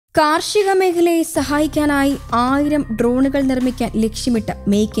കാർഷിക മേഖലയെ സഹായിക്കാനായി 1000 ഡ്രോണുകൾ നിർമ്മിക്കാൻ ലക്ഷ്യമിട്ട്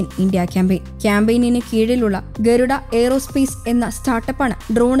മേക്ക് ഇൻ ഇന്ത്യ ക്യാമ്പയിനിന് കീഴിലുള്ള ഗരുഡ എയ്റോസ്പേസ് എന്ന സ്റ്റാർട്ടപ്പാണ്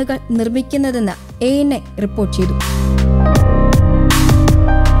ഡ്രോണുകൾ നിർമ്മിക്കുന്നതെന്ന് ANI റിപ്പോർട്ട് ചെയ്തു.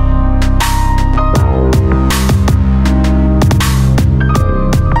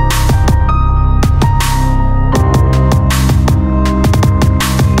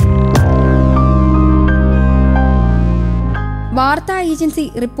 വാർത്താ ഏജൻസി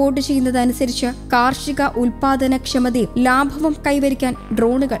റിപ്പോർട്ട് ചെയ്യുന്നതനുസരിച്ച് കാർഷിക ഉൽപാദനക്ഷമതയും ലാഭവും കൈവരിക്കാൻ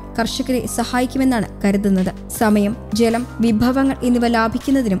ഡ്രോണുകൾ കർഷകരെ സഹായിക്കുമെന്നാണ് കരുതുന്നത്. സമയം, ജലം, വിഭവങ്ങൾ എന്നിവ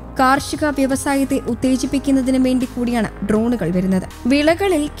ലാഭിക്കുന്നതിനും കാർഷിക വ്യവസായത്തെ ഉത്തേജിപ്പിക്കുന്നതിനും വേണ്ടി കൂടിയാണ് ഡ്രോണുകൾ വരുന്നത്.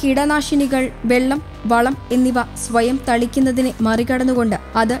 വിളകളിൽ കീടനാശിനികൾ, വെള്ളം, വളം എന്നിവ സ്വയം തളിക്കുന്നതിനെ മറികടന്നുകൊണ്ട്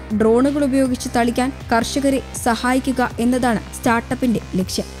അത് ഡ്രോണുകൾ ഉപയോഗിച്ച് തളിക്കാൻ കർഷകരെ സഹായിക്കുക എന്നതാണ് സ്റ്റാർട്ടപ്പിന്റെ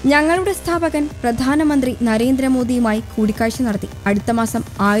ലക്ഷ്യം. ഞങ്ങളുടെ സ്ഥാപകൻ പ്രധാനമന്ത്രി നരേന്ദ്രമോദിയുമായി കൂടിക്കാഴ്ച നടത്തി. അടുത്ത മാസം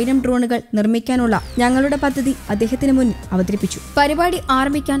 1000 ഡ്രോണുകൾ നിർമ്മിക്കാനുള്ള ഞങ്ങളുടെ പദ്ധതി അദ്ദേഹത്തിന് മുന്നിൽ അവതരിപ്പിച്ചു. പരിപാടി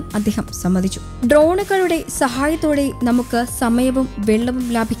ആരംഭിക്കാൻ അദ്ദേഹം സമ്മതിച്ചു. ഡ്രോണുകളുടെ സഹായത്തോടെ നമുക്ക് സമയവും വെള്ളവും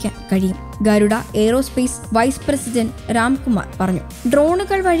ലാഭിക്കാൻ കഴിയും, Garuda aerospace vice president Ramkumar പറഞ്ഞു.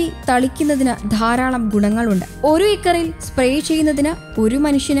 ഡ്രോണുകൾ വഴി തളിക്കുന്നതിന് ധാരാളം ഗുണങ്ങളുണ്ട്. 1 ഏക്കറിൽ സ്പ്രേ ചെയ്യുന്നതിന് ഒരു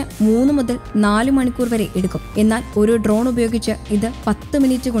മനുഷ്യന് 3 മുതൽ 4 മണിക്കൂർ വരെ എടുക്കും. എന്നാൽ ഒരു ഡ്രോൺ ഉപയോഗിച്ച് ഇത് 10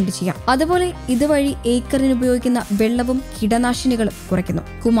 മിനിറ്റ് കൊണ്ട് ചെയ്യാം. അതുപോലെ ഇതുവഴി ഏക്കറിന് ഉപയോഗിക്കുന്ന വെള്ളവും കീടനാശിനികളും കുറയ്ക്കുന്നു,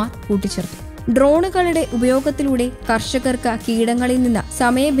 കുമാർ കൂട്ടിച്ചേർത്തു. ഡ്രോണുകളുടെ ഉപയോഗത്തിലൂടെ കർഷകർക്ക് കീടങ്ങളിൽ നിന്ന്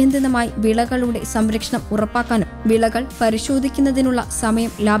സമയബന്ധിതമായി വിളകളുടെ സംരക്ഷണം ഉറപ്പാക്കാനും വിളകൾ പരിശോധിക്കുന്നതിനുള്ള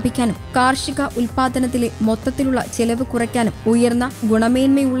സമയം ലാഭിക്കാനും കാർഷിക ഉൽപാദനത്തിലെ മൊത്തത്തിലുള്ള ചെലവ് കുറയ്ക്കാനും ഉയർന്ന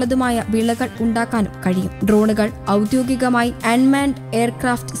ഗുണമേന്മയുള്ളതുമായ വിളകൾ ഉണ്ടാക്കാനും കഴിയും. ഡ്രോണുകൾ ഔദ്യോഗികമായി അൺമാൻഡ്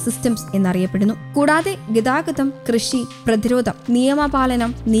എയർക്രാഫ്റ്റ് സിസ്റ്റംസ് എന്നറിയപ്പെടുന്നു. കൂടാതെ ഗതാഗതം, കൃഷി, പ്രതിരോധം,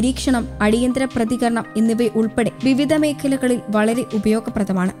 നിയമപാലനം, നിരീക്ഷണം, അടിയന്തര പ്രതികരണം എന്നിവയുൾപ്പെടെ വിവിധ മേഖലകളിൽ വളരെ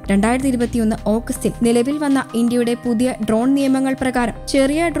ഉപയോഗപ്രദമാണ്. 2021 ഓഗസ്റ്റിൽ നിലവിൽ വന്ന ഇന്ത്യയുടെ പുതിയ ഡ്രോൺ നിയമങ്ങൾ പ്രകാരം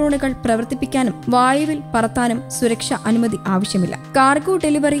ചെറിയ ഡ്രോണുകൾ പ്രവർത്തിപ്പിക്കാനും വായുവിൽ പറത്താനും സുരക്ഷാ അനുമതി ആവശ്യമില്ല. കാർഗോ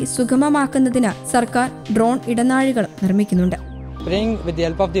ഡെലിവറി സുഗമമാക്കുന്നതിന് സർക്കാർ drone ഇടനാഴികളും നിർമ്മിക്കുന്നുണ്ട്. Spraying with the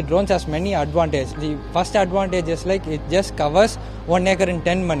help of the drones has many advantages. The first advantage is like it just covers 1 acre in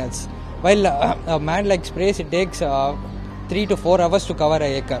 10 minutes. While a man like sprays, it takes 3 to 4 hours to cover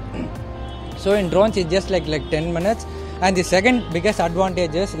an acre. So in drones, it just like 10 minutes. And the second biggest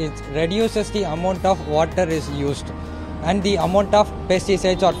advantage is it reduces the amount of water is used and the amount of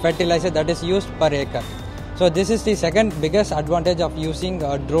pesticides or fertilizer that is used per acre. So this is the second biggest advantage of using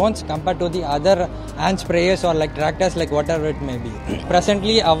drones compared to the other hand sprayers or like tractors, like whatever it may be.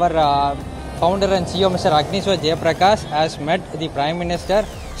 Presently, our founder and CEO Mr. Agniswar Jayaprakash has met the Prime Minister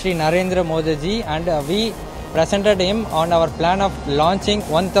Shri Narendra Modi ji, and we presented him on our plan of launching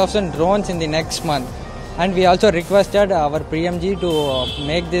 1000 drones in the next month. And we also requested our PMG to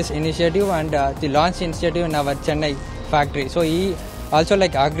make this initiative and the launch initiative in our Chennai factory. So he also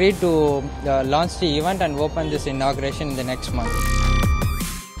agreed to launch the event and open this inauguration in the next month.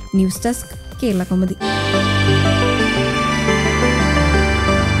 News Desk, KeralaKaumudi.